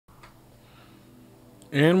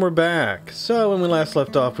And we're back. So when we last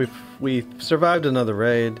left off, we survived another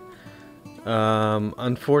raid.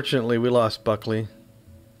 Unfortunately, we lost Buckley,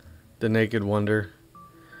 the Naked Wonder.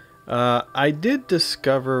 I did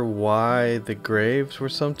discover why the graves were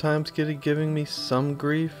sometimes giving me some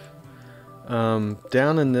grief.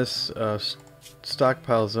 Down in this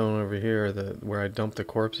stockpile zone over here, where I dump the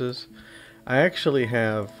corpses, I actually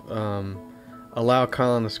have allow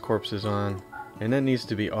colonist corpses on. And that needs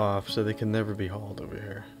to be off so they can never be hauled over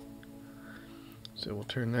here. So we'll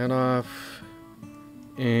turn that off.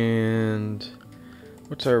 And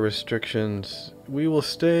what's our restrictions? We will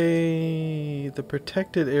stay... The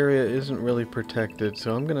protected area isn't really protected,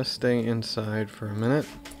 so I'm going to stay inside for a minute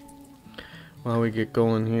while we get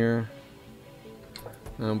going here.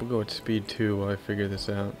 We'll go at speed 2 while I figure this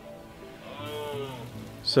out.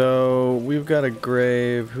 So we've got a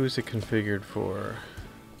grave. Who's it configured for?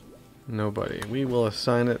 Nobody. We will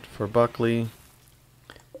assign it for Buckley,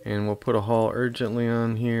 and we'll put a haul urgently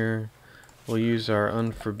on here. We'll use our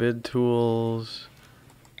unforbid tools,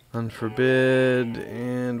 unforbid,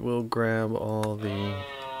 and we'll grab all the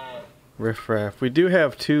riffraff. We do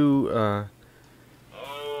have two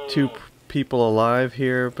people alive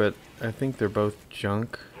here, but I think they're both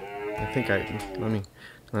junk. Let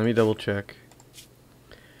me double check.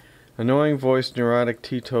 Annoying voice, neurotic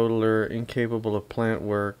teetotaler, incapable of plant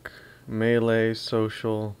work. Melee,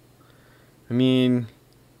 social. I mean,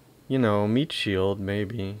 you know, meat shield,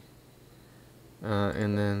 maybe.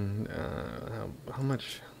 And then, how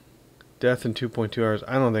much? Death in 2.2 hours.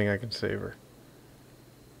 I don't think I can save her.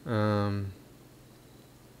 What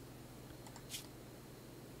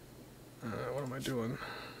am I doing?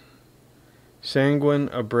 Sanguine,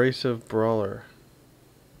 abrasive, brawler.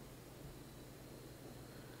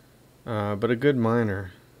 But a good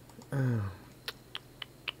miner. Oh.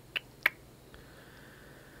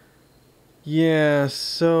 Yeah,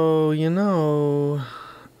 so, you know,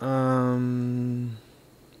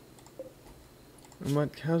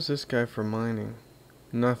 how's this guy for mining?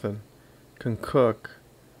 Nothing. Can cook,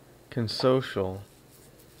 can social,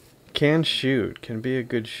 can shoot, can be a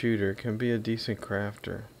good shooter, can be a decent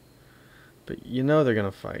crafter. But you know they're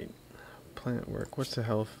gonna fight. Plant work, what's the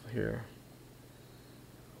health here?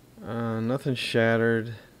 Nothing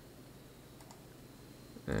shattered.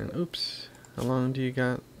 And oops. How long do you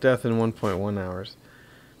got? Death in 1.1 hours.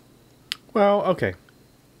 Well, okay.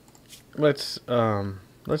 Let's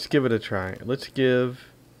give it a try.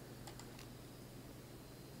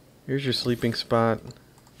 Here's your sleeping spot.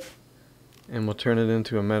 And we'll turn it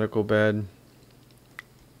into a medical bed.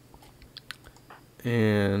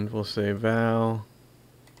 And we'll say Val.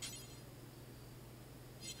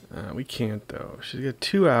 We can't though. She's got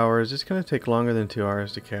 2 hours. It's gonna take longer than 2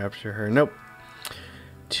 hours to capture her. Nope.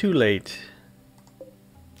 Too late.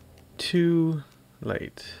 Too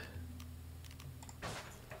late.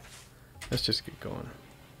 Let's just get going.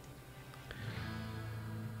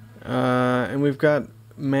 And we've got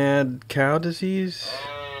mad cow disease.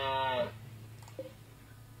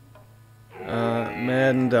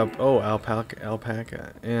 Maddened up. Oh,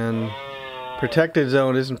 alpaca. And protected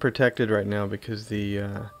zone isn't protected right now because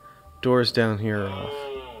the doors down here are off.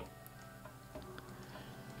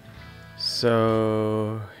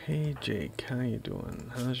 So, hey Jake, how you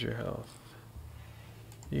doing? How's your health?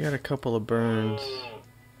 You got a couple of burns.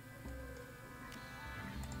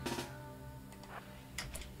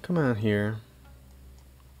 Come on here.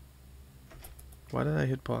 Why did I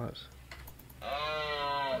hit pause?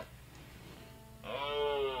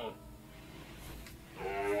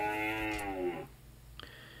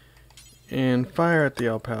 And fire at the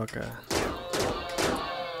alpaca.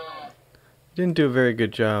 Didn't do a very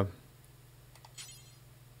good job.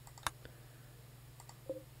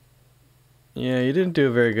 Yeah, you didn't do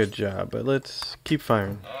a very good job, but let's keep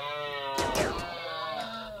firing.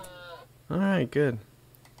 Alright, good.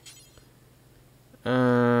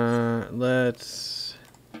 Let's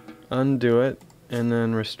undo it and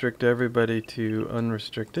then restrict everybody to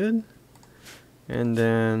unrestricted. And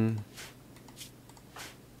then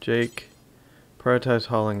Jake, prioritize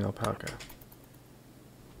hauling alpaca.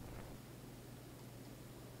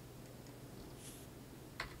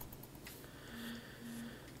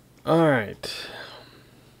 Alright.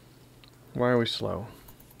 Why are we slow?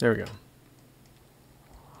 There we go.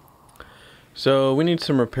 So we need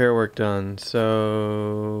some repair work done.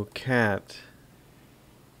 So Cat,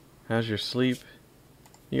 how's your sleep?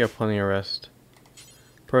 You got plenty of rest.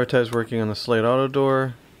 Prioritize working on the slate auto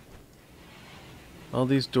door. All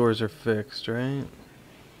these doors are fixed, right?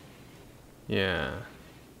 Yeah.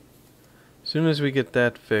 As soon as we get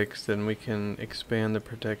that fixed, then we can expand the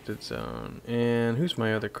protected zone. And who's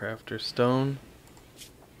my other crafter? Stone?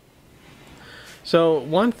 So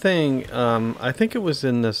one thing, I think it was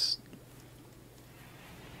in this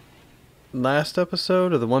last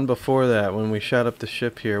episode or the one before that when we shot up the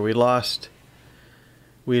ship here, we lost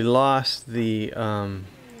the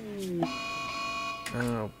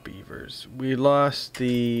oh, beavers. We lost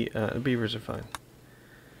the beavers are fine.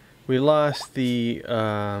 We lost the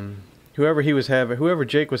whoever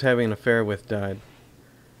Jake was having an affair with died.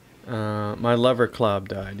 My lover Clob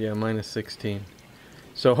died. Yeah, minus 16.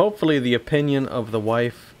 So hopefully the opinion of the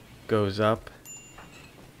wife goes up.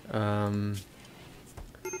 Alright,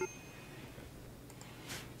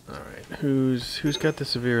 who's got the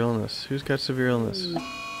severe illness? Who's got severe illness?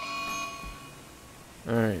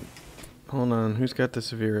 Alright, hold on. Who's got the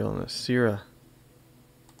severe illness? Sierra.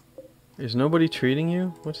 Is nobody treating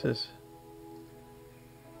you? What's this?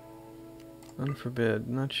 Unforbid.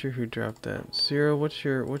 Not sure who dropped that. Sierra, what's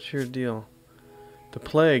your deal? The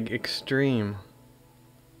plague extreme.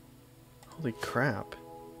 Holy crap.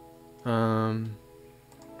 Val,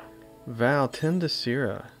 tend to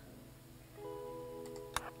Sierra.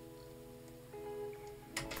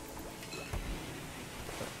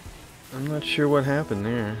 I'm not sure what happened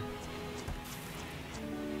there.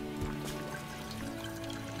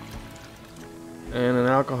 And an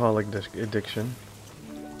alcoholic addiction.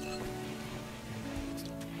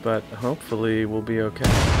 But hopefully we'll be okay.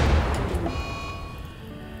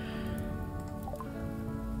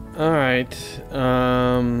 Alright.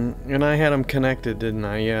 And I had them connected, didn't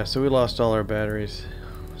I? Yeah, so we lost all our batteries.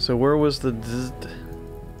 So where was the...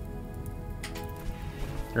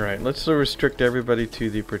 Alright, let's restrict everybody to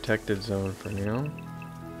the protected zone for now.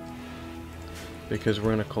 Because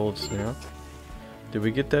we're in a cold snap. Did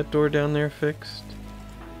we get that door down there fixed?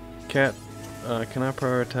 Cat, can I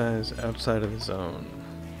prioritize outside of the zone?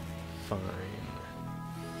 Fine.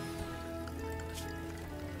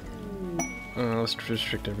 Let's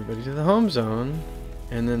restrict everybody to the home zone.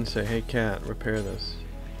 And then say, hey Cat, repair this.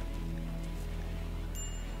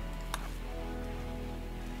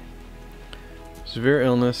 Severe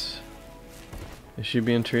illness. Is she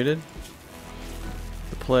being treated?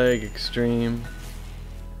 The plague, extreme.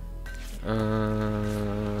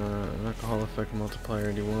 Alcohol effect multiplier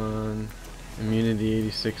 81. Immunity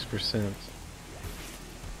 86%.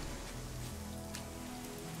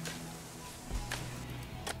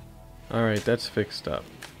 Alright, that's fixed up.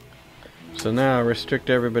 So now restrict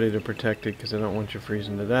everybody to protected because I don't want you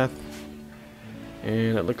freezing to death.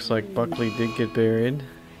 And it looks like Buckley did get buried.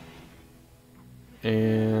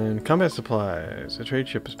 And combat supplies. A trade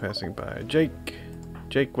ship is passing by. Jake!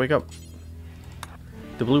 Jake, wake up!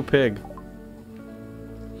 The blue pig.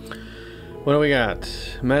 What do we got?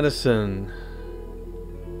 Medicine.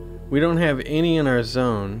 We don't have any in our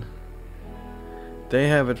zone. They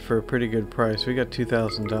have it for a pretty good price. We got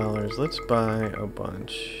 $2,000. Let's buy a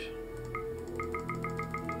bunch.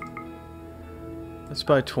 Let's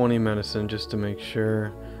buy 20 medicine just to make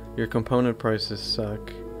sure. Your component prices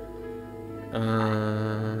suck.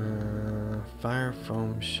 Fire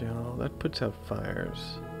foam shell. That puts out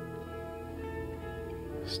fires.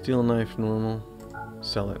 Steel knife normal.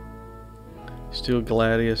 Sell it. Steel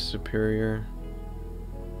gladius superior.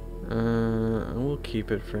 We'll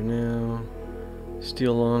keep it for now.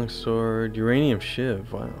 Steel longsword. Uranium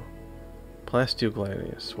shiv. Wow. Plasteel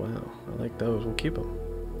gladius. Wow. I like those. We'll keep them.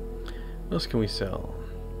 What else can we sell?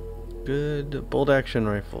 Good. Bolt action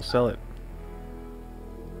rifle. Sell it.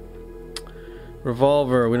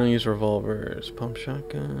 Revolver. We don't use revolvers. Pump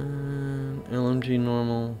shotgun. LMG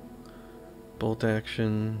normal. Bolt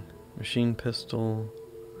action. Machine pistol.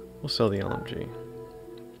 We'll sell the LMG.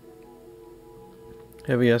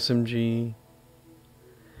 Heavy SMG.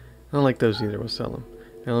 I don't like those either. We'll sell them.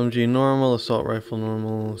 LMG normal. Assault rifle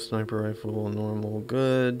normal. Sniper rifle normal.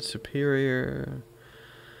 Good. Superior.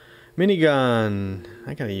 Minigun.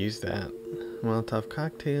 I gotta use that. Molotov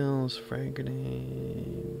cocktails. Frag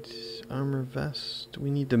grenades. Armor vest. We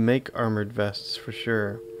need to make armored vests for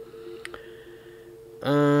sure.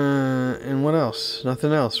 And what else?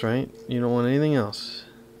 Nothing else, right? You don't want anything else.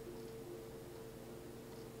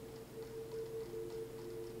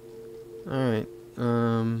 Alright.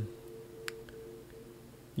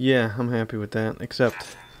 Yeah, I'm happy with that.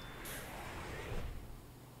 Except...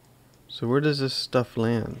 So where does this stuff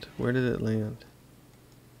land? Where did it land?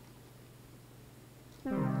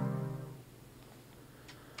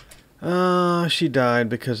 She died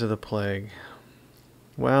because of the plague.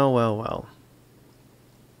 Well, well, well.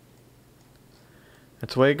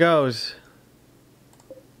 That's the way it goes.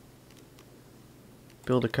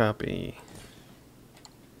 Build a copy.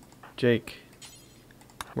 Jake,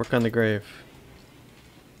 work on the grave.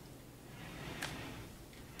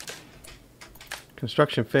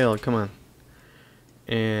 Construction failed, come on.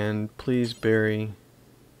 And please bury.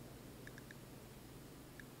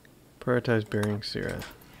 Prioritize burying Sierra.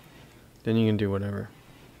 Then you can do whatever.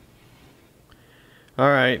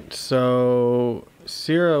 Alright, so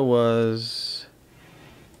Sierra was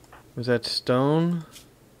that stone?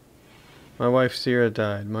 My wife Sierra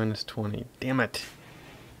died, -20. Damn it.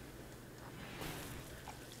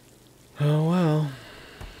 Oh well.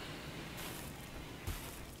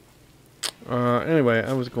 Anyway,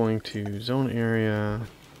 I was going to zone area,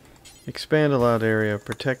 expand allowed area,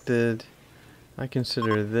 protected. I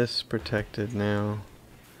consider this protected now.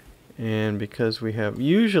 And because we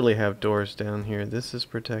usually have doors down here, this is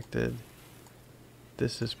protected.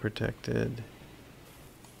 This is protected.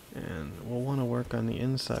 And we'll want to work on the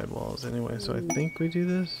inside walls anyway, so I think we do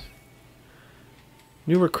this.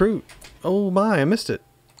 New recruit. Oh my, I missed it.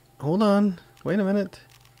 Hold on. Wait a minute.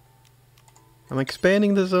 I'm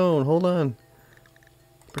expanding the zone. Hold on.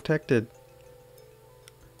 Protected.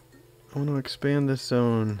 I want to expand this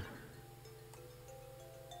zone.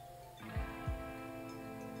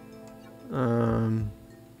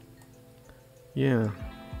 Yeah.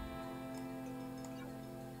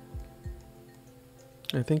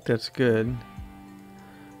 I think that's good.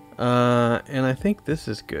 And I think this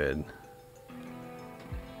is good.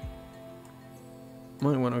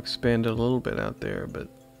 Might want to expand it a little bit out there, but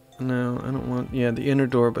no, I don't want, yeah, the inner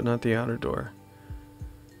door, but not the outer door.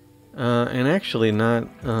 And actually not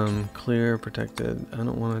clear, protected. I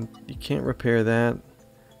don't want to, you can't repair that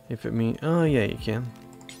if it means, oh yeah, you can.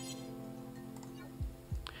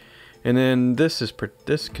 And then this is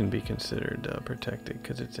this can be considered protected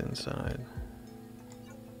because it's inside.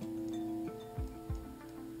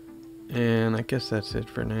 And I guess that's it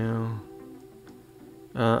for now.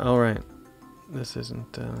 Alright. This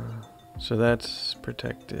isn't, so that's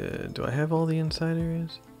protected. Do I have all the inside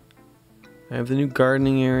areas? I have the new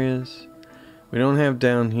gardening areas. We don't have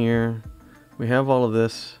down here. We have all of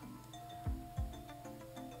this.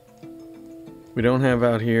 We don't have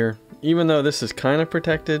out here. Even though this is kind of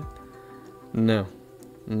protected. No.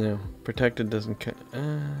 No. Protected doesn't count.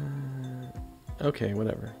 Okay,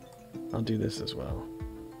 whatever. I'll do this as well.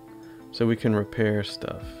 So we can repair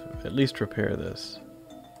stuff. At least repair this.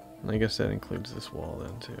 And I guess that includes this wall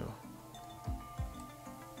then too.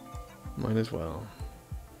 Might as well.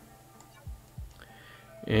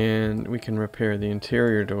 And we can repair the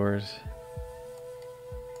interior doors.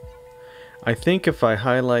 I think if I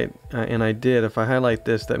highlight, and I did, if I highlight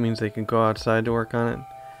this, that means they can go outside to work on it,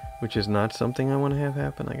 which is not something I want to have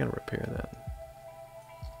happen. I gotta repair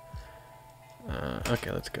that.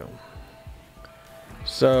 Okay, let's go.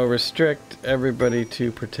 So restrict everybody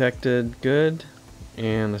to protected, good,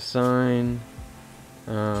 and assign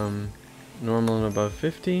normal and above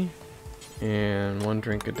 50, and 1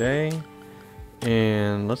 drink a day.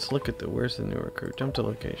 And let's look at the, where's the new recruit? Jump to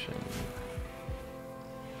location.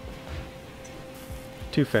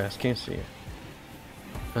 Too fast, can't see it.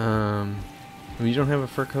 You don't have a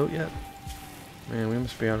fur coat yet? Man, we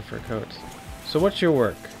must be out of fur coats. So what's your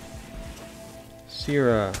work?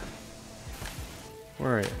 Sierra.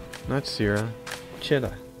 Where are you? Not Sierra.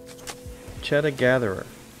 Cheddar. Cheddar gatherer.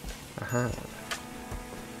 Aha.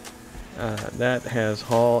 That has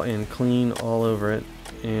haul and clean all over it.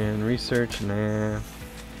 And research, nah.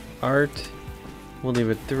 Art, we'll leave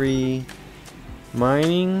it 3.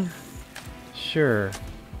 Mining, sure.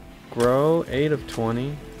 Grow, 8 of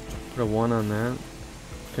 20. Put a 1 on that.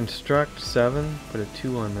 Construct, 7. Put a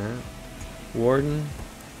 2 on that. Warden,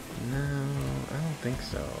 no, I don't think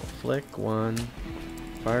so. Flick, 1.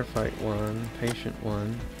 Firefight, 1. Patient,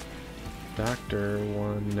 1. Doctor,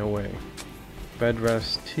 1. No way. Bed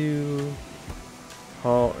rest, 2.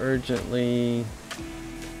 Haul urgently.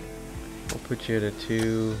 We'll put you at a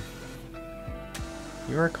 2.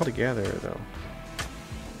 You are called a gatherer, though.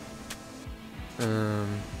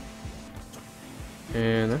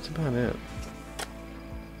 And that's about it.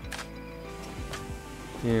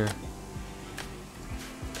 Yeah.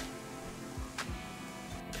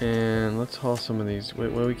 And let's haul some of these.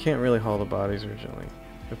 Well, we can't really haul the bodies originally.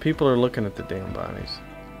 But people are looking at the damn bodies.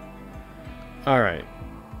 Alright.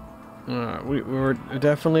 We're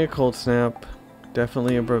definitely a cold snap.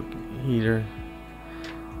 Definitely a broke heater.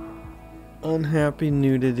 Unhappy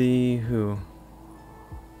nudity. Who?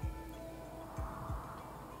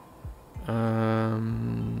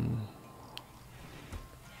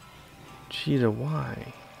 Cheetah,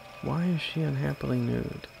 why? Why is she unhappily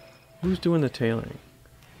nude? Who's doing the tailoring?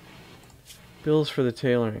 Bills for the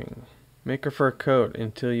tailoring. Make her fur coat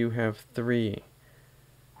until you have 3.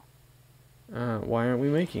 Why aren't we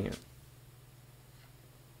making it?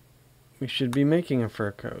 We should be making a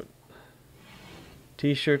fur coat.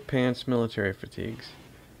 T-shirt, pants, military fatigues.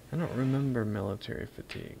 I don't remember military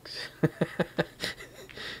fatigues.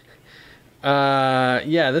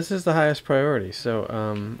 Yeah, this is the highest priority. So,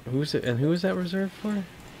 who's it, and who is that reserved for?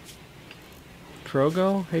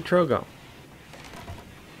 Trogo? Hey, Trogo.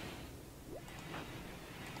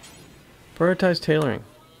 Prioritize tailoring.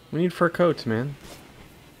 We need fur coats, man.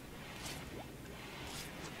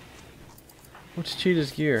 What's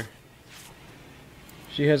Cheetah's gear?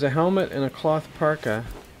 She has a helmet and a cloth parka,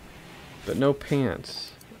 but no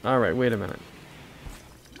pants. Alright, wait a minute.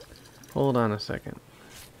 Hold on a second.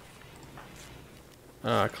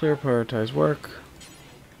 Clear prioritize work.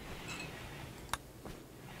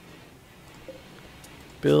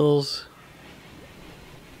 Bills.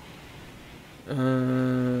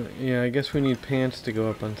 Yeah, I guess we need pants to go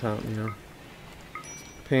up on top, you know.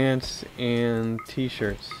 Pants and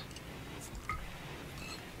t-shirts.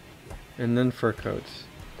 And then fur coats.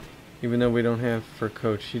 Even though we don't have fur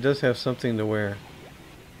coats. She does have something to wear.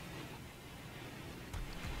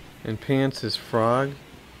 And pants is Frog.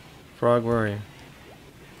 Frog, where are you?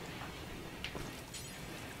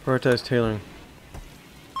 Prioritize tailoring.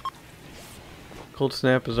 Cold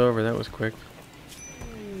snap is over. That was quick.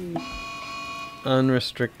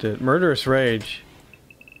 Unrestricted. Murderous rage.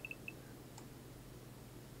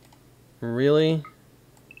 Really?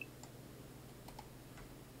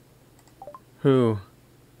 Who?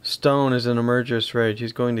 Stone is in a murderous rage.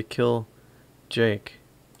 He's going to kill Jake.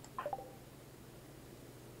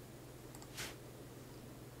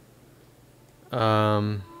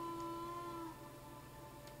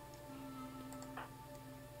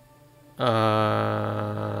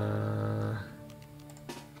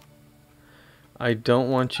 I don't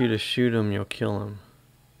want you to shoot him, you'll kill him.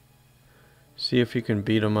 See if you can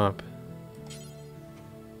beat him up.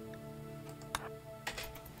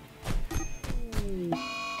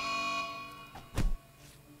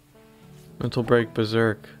 Mental break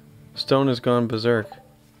berserk. Stone has gone berserk.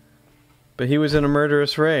 But he was in a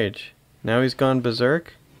murderous rage. Now he's gone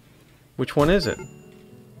berserk? Which one is it?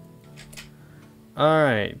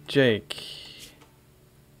 Alright, Jake.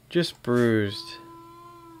 Just bruised.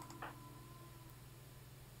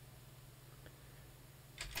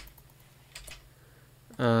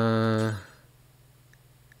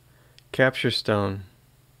 Capture stone.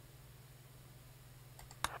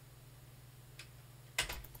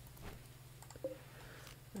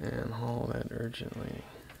 And haul that urgently.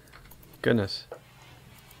 Goodness.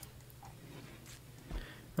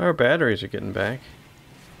 Our batteries are getting back.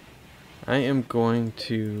 I am going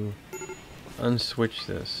to unswitch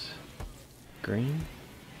this. Green?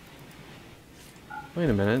 Wait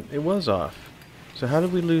a minute, it was off. So how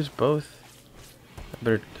did we lose both?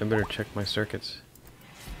 I better check my circuits.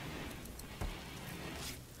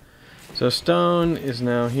 So Stone is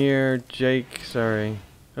now here. Jake, sorry.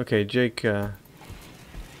 Okay, Jake,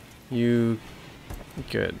 you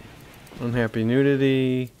good. Unhappy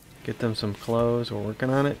nudity. Get them some clothes. We're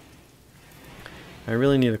working on it. I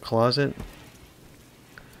really need a closet.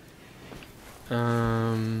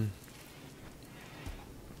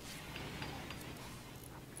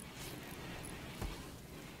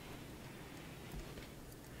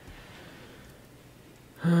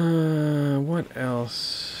 What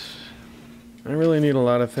else? I really need a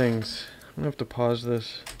lot of things. I'm gonna have to pause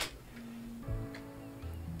this.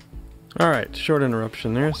 Alright, short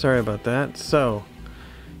interruption there. Sorry about that. So,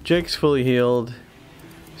 Jake's fully healed.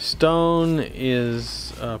 Stone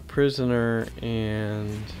is a prisoner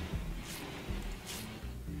and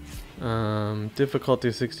difficulty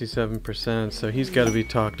 67%, so he's got to be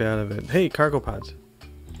talked out of it. Hey, cargo pods.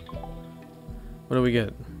 What do we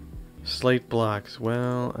get? Slate blocks.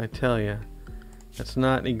 Well, I tell you, that's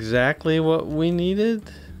not exactly what we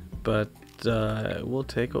needed, but we'll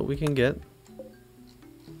take what we can get.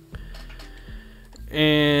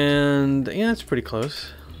 And yeah, it's pretty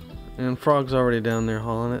close. And Frog's already down there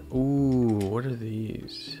hauling it. Ooh, what are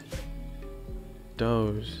these?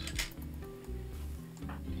 Does.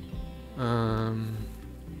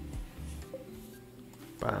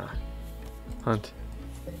 Bah. Hunt.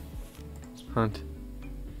 Hunt.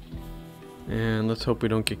 And let's hope we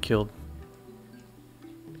don't get killed.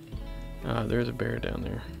 There's a bear down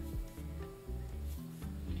there.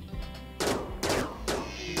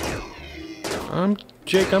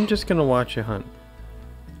 Jake, I'm just gonna watch you hunt.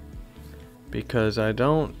 Because I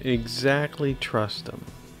don't exactly trust them.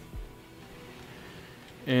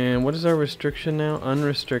 And what is our restriction now?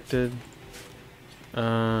 Unrestricted.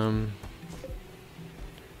 Haul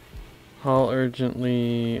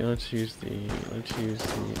urgently. Let's use the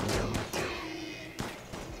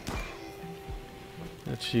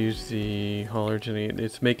haul urgently.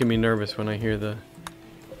 It's making me nervous when I hear the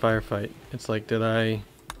firefight. It's like, did I...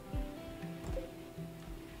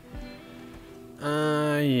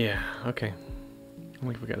 yeah, okay. I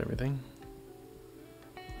think we got everything.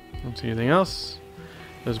 Don't see anything else.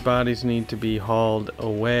 Those bodies need to be hauled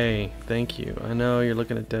away. Thank you. I know you're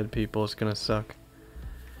looking at dead people. It's gonna suck.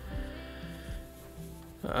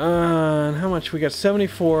 And how much? We got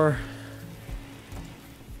 74.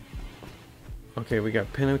 Okay, we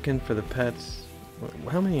got Pinnakin for the pets.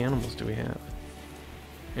 How many animals do we have?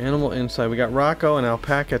 Animal inside. We got Rocco and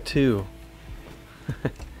Alpaca too.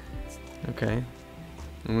 Okay.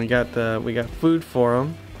 And we got food for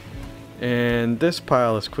them. And this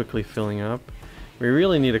pile is quickly filling up. We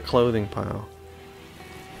really need a clothing pile.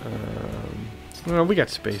 Well, we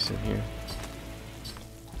got space in here.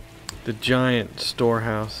 The giant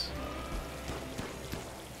storehouse.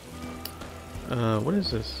 What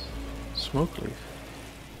is this? Smoke leaf.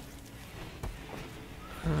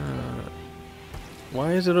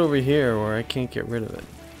 Why is it over here where I can't get rid of it?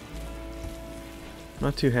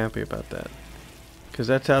 Not too happy about that. Because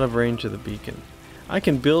that's out of range of the beacon. I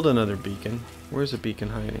can build another beacon. Where's the beacon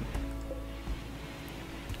hiding?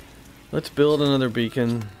 Let's build another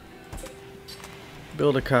beacon.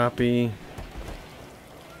 Build a copy.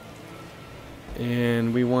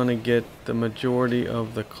 And we want to get the majority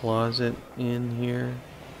of the closet in here.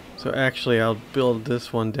 So actually I'll build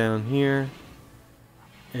this one down here.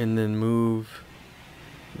 And then move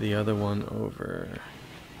the other one over.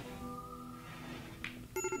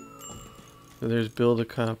 So there's build a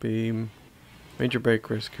copy. Major break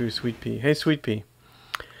risk. Who's Sweet Pea? Hey Sweet Pea.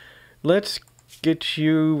 Let's get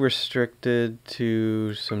you restricted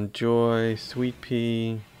to some joy. Sweet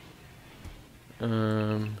Pea.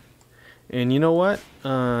 And you know what?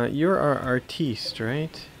 You're our artiste,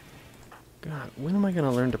 right? God, when am I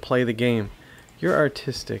gonna learn to play the game? You're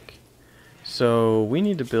artistic. So we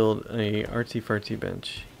need to build a artsy-fartsy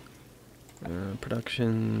bench.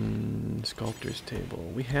 Production sculptor's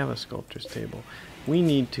table. We have a sculptor's table. We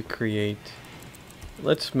need to create...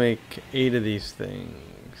 Let's make 8 of these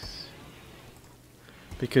things.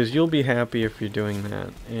 Because you'll be happy if you're doing that.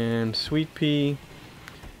 And Sweet Pea,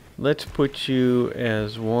 let's put you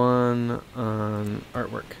as one on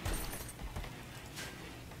artwork.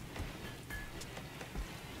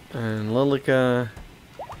 And Lilica,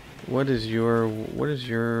 what is your work?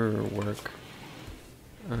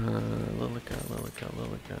 Lilica.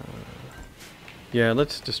 Yeah,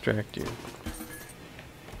 let's distract you.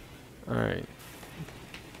 Alright.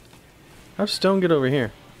 How'd Stone get over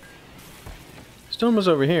here? Stone was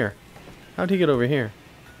over here. How'd he get over here?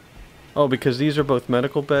 Oh, because these are both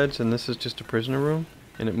medical beds and this is just a prisoner room?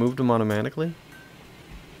 And it moved them automatically?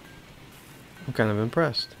 I'm kind of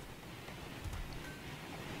impressed.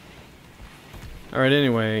 Alright,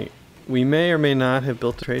 anyway. We may or may not have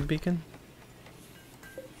built a trade beacon.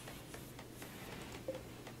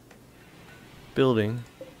 Building.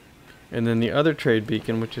 And then the other trade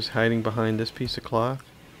beacon, which is hiding behind this piece of cloth.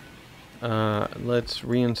 Let's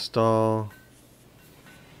reinstall.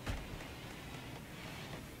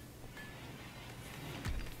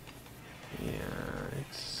 Yeah,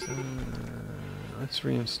 it's let's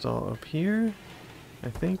reinstall up here. I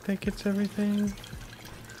think that gets everything.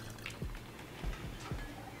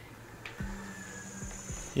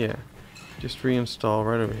 Yeah, just reinstall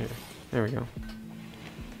right over here. There we go.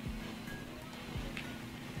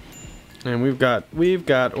 And we've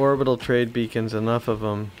got orbital trade beacons, enough of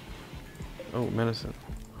them. Oh, medicine.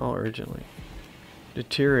 All urgently.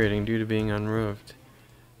 Deteriorating due to being unroofed.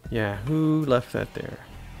 Yeah, who left that there?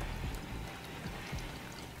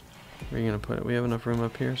 Where are you gonna put it? We have enough room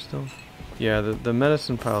up here still? Yeah, the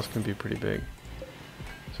medicine piles can be pretty big.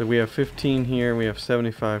 So we have 15 here, we have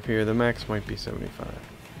 75 here. The max might be 75.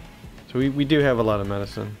 So we do have a lot of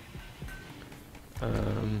medicine.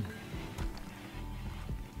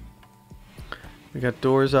 We got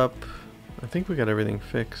doors up. I think we got everything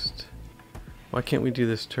fixed. Why can't we do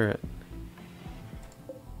this turret?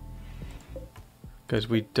 Because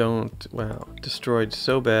we don't... Wow, destroyed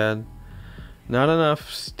so bad. Not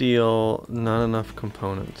enough steel, not enough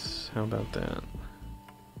components. How about that?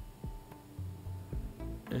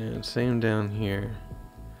 And same down here.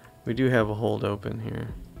 We do have a hold open here.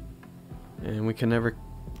 And we can never...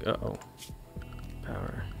 Uh-oh.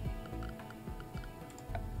 Power.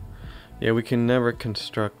 Yeah, we can never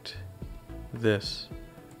construct this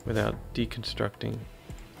without deconstructing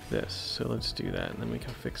this. So let's do that, and then we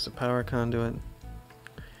can fix the power conduit.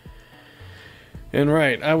 And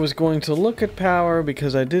right, I was going to look at power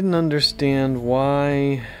because I didn't understand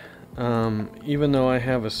why, even though I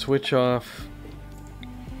have a switch off,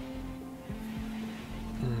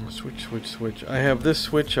 switch. I have this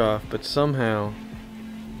switch off, but somehow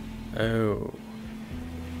Oh.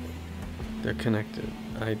 They're connected.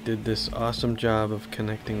 I did this awesome job of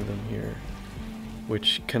connecting them here,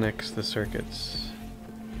 which connects the circuits.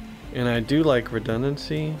 And I do like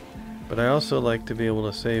redundancy, but I also like to be able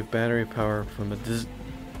to save battery power from a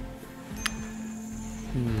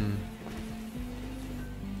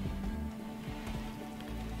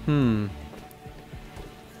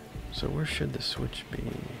So where should the switch be?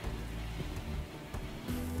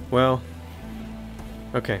 Well,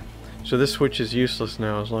 okay. So this switch is useless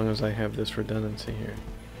now as long as I have this redundancy here.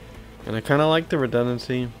 And I kind of like the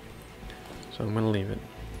redundancy, so I'm going to leave it.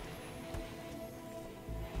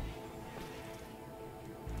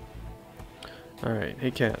 Alright, hey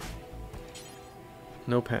cat.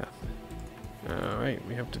 No path. Alright,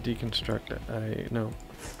 we have to deconstruct it. I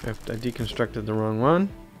deconstructed the wrong one.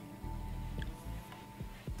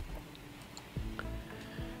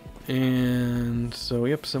 And so,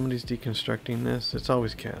 yep, somebody's deconstructing this. It's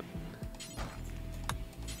always cat.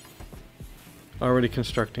 Already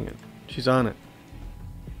constructing it. She's on it.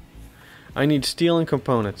 I need steel and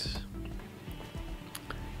components.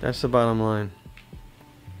 That's the bottom line.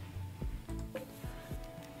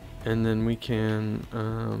 And then we can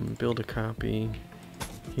build a copy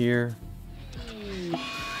here.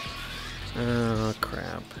 Oh,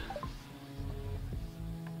 crap.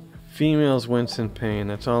 Females wince in pain.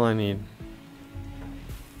 That's all I need.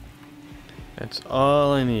 That's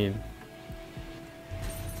all I need.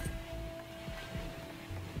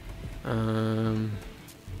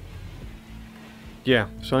 Yeah,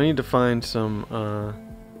 so I need to find some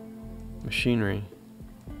machinery.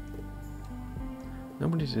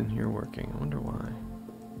 Nobody's in here working. I wonder why.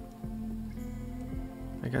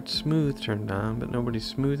 I got smooth turned on, but nobody's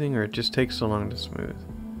smoothing, or it just takes so long to smooth.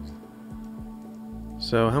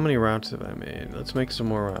 So how many routes have I made? Let's make some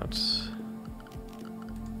more routes.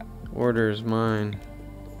 Order is mine.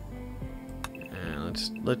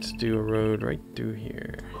 And let's do a road right through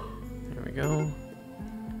here. There we go.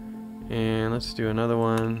 And let's do another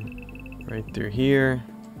one right through here.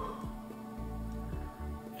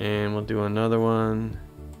 And we'll do another one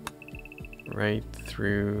right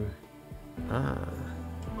through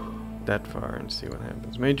that far and see what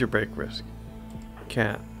happens. Major break risk.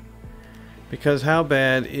 Cat. Because how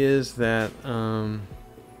bad is that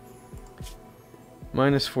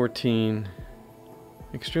minus 14?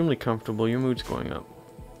 Extremely comfortable. Your mood's going up.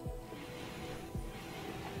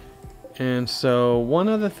 And so one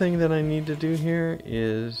other thing that I need to do here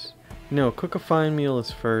is, no, cook a fine meal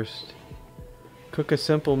is first. Cook a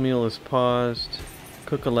simple meal is paused.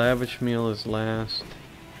 Cook a lavish meal is last.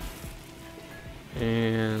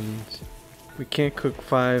 And we can't cook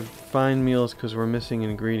 5 fine meals because we're missing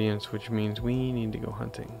ingredients, which means we need to go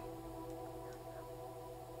hunting.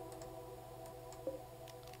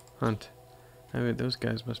 Hunt. I mean, those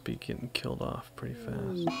guys must be getting killed off pretty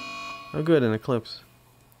fast. Oh good, an eclipse.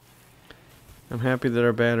 I'm happy that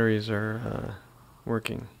our batteries are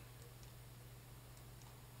working.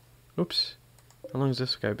 Oops. How long has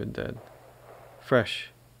this guy been dead?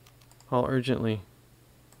 Fresh. All urgently.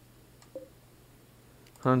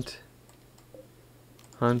 Hunt.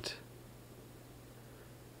 Hunt.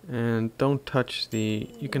 And don't touch the...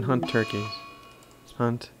 You can hunt turkeys.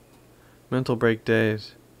 Hunt. Mental break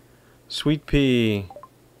days. Sweet pea.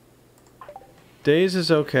 Days is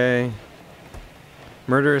okay.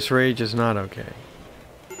 Murderous rage is not okay.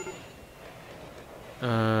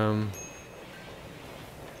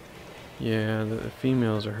 Yeah, the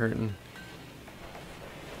females are hurting.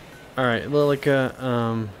 Alright,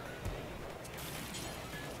 Lilica,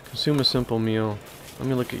 consume a simple meal. Let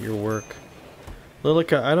me look at your work.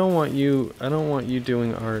 Lilica, I don't want you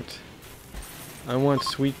doing art. I want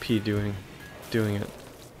Sweet Pea doing it.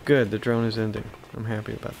 Good, the drone is ending. I'm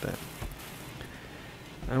happy about that.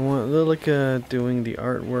 I want Lilica doing the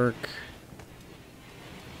artwork.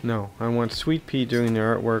 No, I want Sweet Pea doing the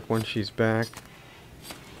artwork when she's back.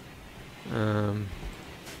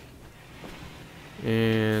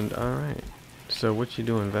 And alright. So what you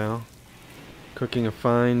doing, Val? Cooking a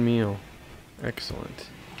fine meal. Excellent.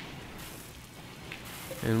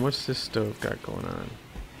 And what's this stove got going on?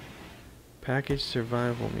 Packaged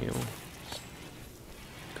survival meal.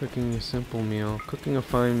 Cooking a simple meal. Cooking a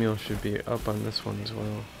fine meal should be up on this one as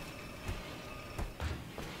well.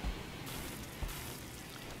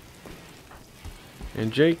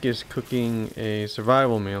 And Jake is cooking a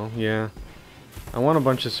survival meal. Yeah. I want a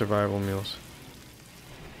bunch of survival meals.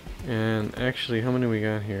 And actually, how many we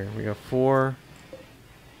got here? We got 4.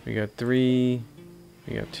 We got 3.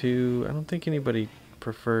 We got 2. I don't think anybody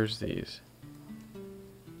prefers these.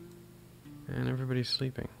 And everybody's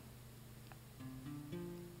sleeping.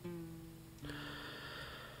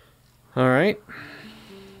 Alright.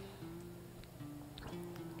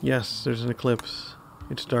 Yes, there's an eclipse.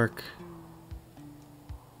 It's dark.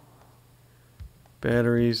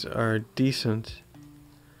 Batteries are decent.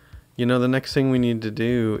 You know, the next thing we need to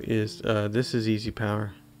do is, this is easy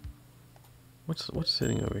power. What's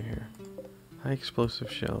sitting over here? High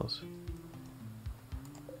explosive shells.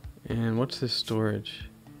 And what's this storage?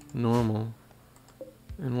 Normal.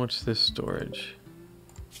 And what's this storage?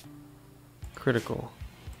 Critical.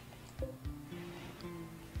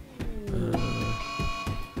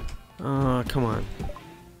 Oh, come on.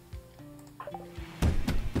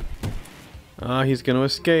 Oh, he's gonna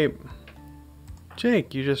escape.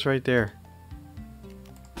 Jake, you're just right there.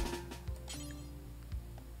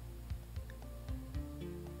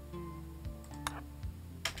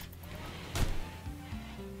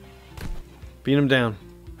 Beat him down.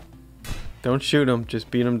 Don't shoot him,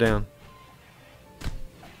 just beat him down.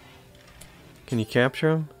 Can you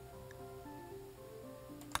capture him?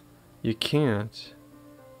 You can't.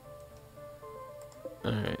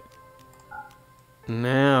 Alright.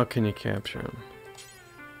 Now can you capture him?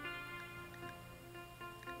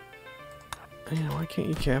 Man, why can't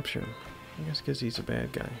you capture him? I guess because he's a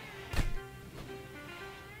bad guy.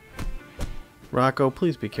 Rocco,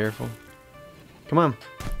 please be careful. Come on.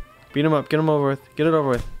 Beat him up. Get him over with. Get it over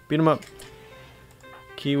with. Beat him up.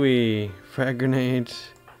 Kiwi. Frag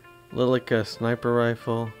grenades. Lilica sniper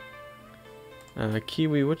rifle.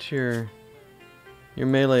 Kiwi, what's your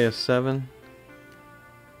melee is 7?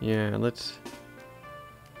 Yeah, let's...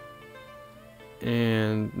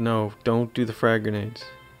 And no, don't do the frag grenades.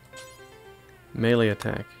 Melee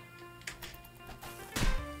attack.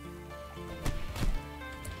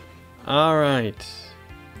 Alright.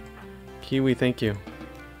 Kiwi, thank you.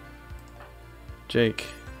 Jake.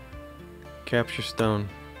 Capture stone.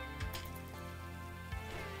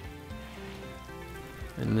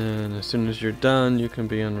 And then as soon as you're done, you can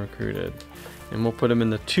be unrecruited. And we'll put him in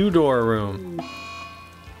the 2-door room.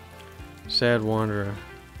 Sad wanderer.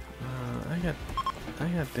 I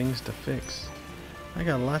got things to fix. I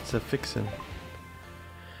got lots of fixing.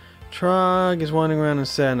 Trog is wandering around in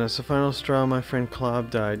sadness. The final straw, my friend Klob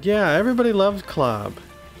died. Yeah, everybody loves Klob.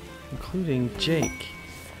 Including Jake.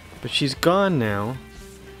 But she's gone now.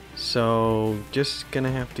 So, just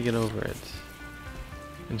gonna have to get over it.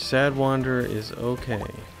 And Sad Wanderer is okay.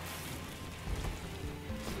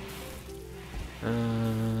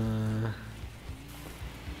 And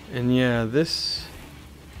yeah, this...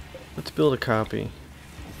 Let's build a copy.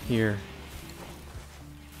 Here.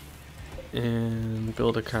 And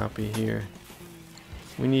build a copy here.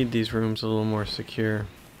 We need these rooms a little more secure.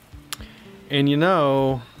 And you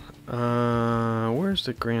know... where's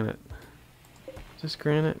the granite? Is this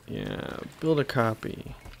granite? Yeah, build a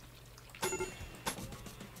copy.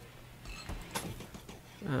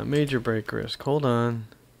 Major break risk. Hold on.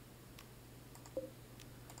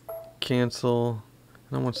 Cancel.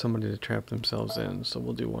 I don't want somebody to trap themselves in, so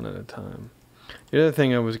we'll do one at a time. The other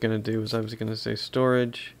thing I was going to do is I was going to say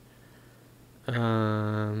storage.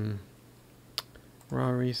 Raw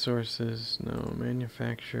resources. No.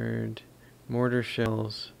 Manufactured. Mortar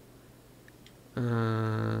shells.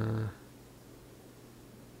 High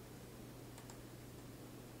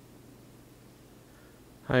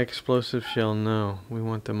explosive shell, no. We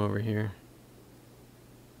want them over here.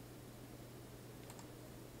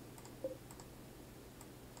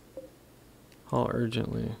 Haul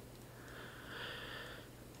urgently.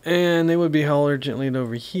 And they would be haul urgently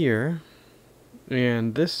over here.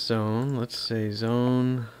 And this zone, let's say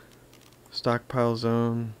zone, stockpile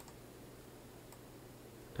zone.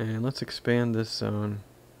 And let's expand this zone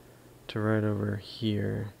to right over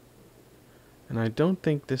here. And I don't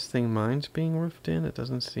think this thing minds being roofed in. It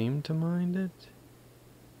doesn't seem to mind it.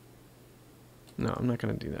 No, I'm not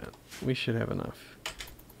going to do that. We should have enough.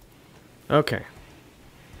 Okay.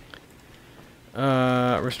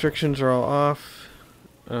 Restrictions are all off.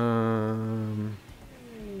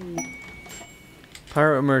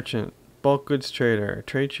 Pirate merchant. Bulk goods trader. A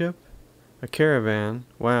trade ship. A caravan.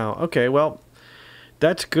 Wow. Okay, well,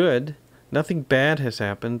 that's good. Nothing bad has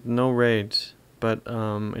happened. No raids. But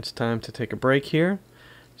it's time to take a break here.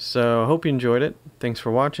 So I hope you enjoyed it. Thanks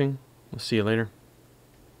for watching. We'll see you later.